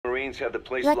Marines have the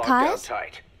place Is that locked down Kaz?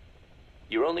 tight.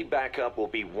 Your only backup will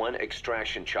be one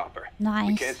extraction chopper. Nice.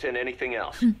 We can't send anything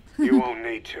else. You won't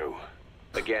need to.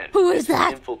 Again, Who is this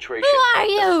that? Infiltration. Who are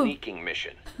you? A sneaking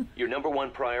mission. Your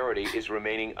 #1 priority is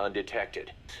remaining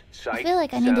undetected. Sight, I feel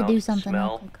like I need to sound, do something real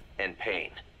smell, quick. and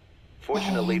pain.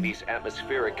 Fortunately, Pain. these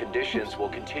atmospheric conditions will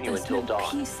continue There's until no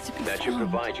dawn. peace to be That should found.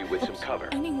 provide you with some cover.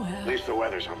 At Anywhere. least the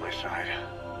weather's on my side.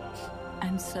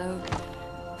 And so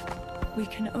we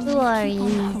can only Who are keep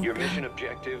on you? hoping, Your mission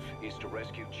objective is to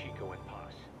rescue Chico and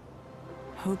Paz.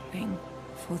 hoping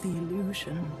for the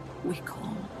illusion we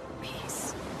call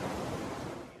peace.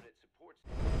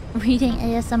 Reading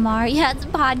ASMR. Yeah, it's a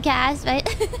podcast, right?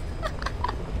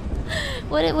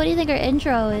 What do you think our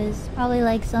intro is? Probably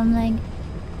like something.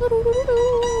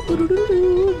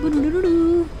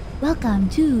 Welcome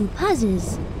to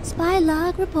Paz's Spy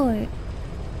Log Report.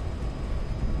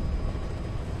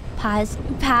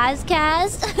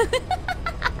 Pazcast?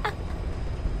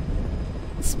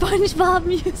 SpongeBob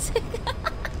music.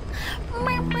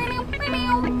 Boom, boom.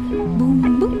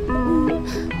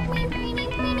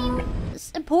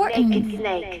 It's important. Naked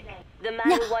Snake, the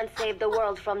man who once saved the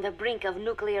world from the brink of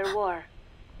nuclear war.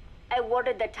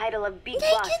 Awarded the title of Big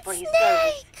Boss Naked for his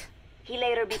service. Snake! He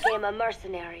later became a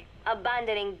mercenary,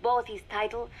 abandoning both his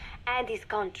title and his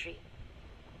country.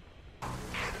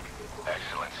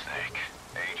 Excellent, Snake.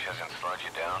 Age hasn't slowed you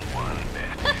down one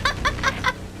bit.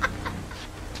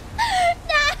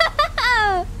 No!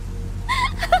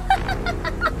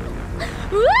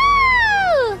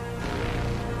 Woo!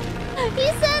 He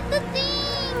said the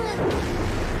thing!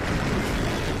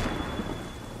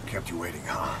 Kept you waiting,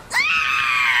 huh?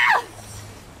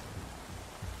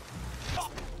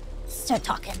 Start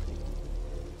talking.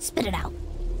 Spit it out.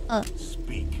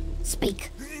 Speak. Speak.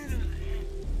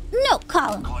 No,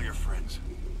 Colin. Call your friends.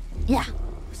 Yeah.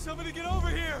 Somebody get over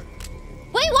here!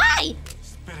 Wait, why?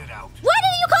 Spit it out. Why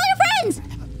didn't you call your friends?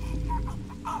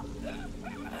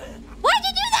 Why'd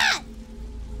you do that?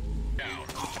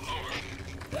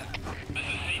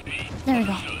 There we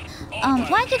go.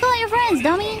 Why'd you call your friends,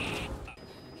 dummy?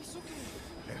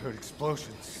 I heard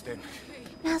explosions, Snake.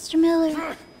 Master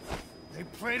Miller. They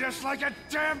played us like a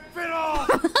damn fiddle!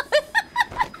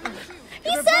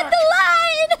 He said the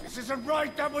line! This isn't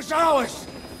right, that was ours!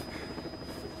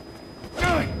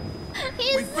 We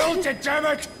He's... built it, damn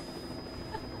it!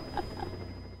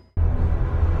 9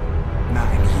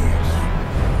 years.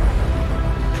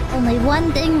 Only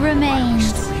one thing remains.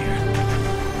 Still here.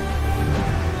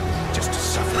 Just to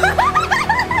suffer.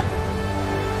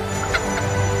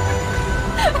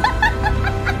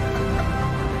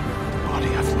 Body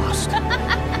I've lost.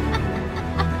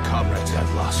 Comrades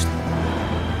I've lost.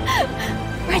 Stop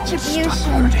Retribution.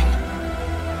 hurting.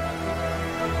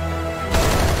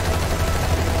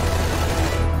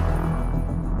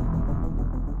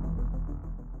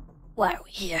 Why are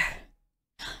we here?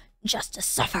 Just to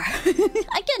suffer.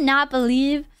 I cannot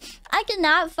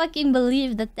fucking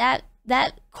believe that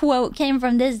quote came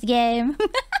from this game.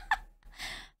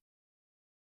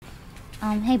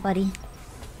 Hey buddy.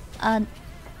 I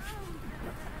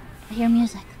hear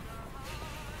music.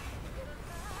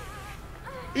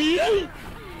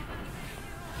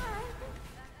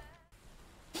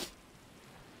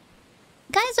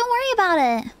 Guys, don't worry about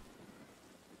it.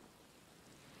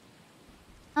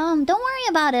 Don't worry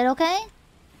about it, okay?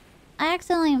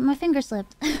 My finger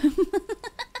slipped.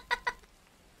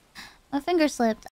 My finger slipped.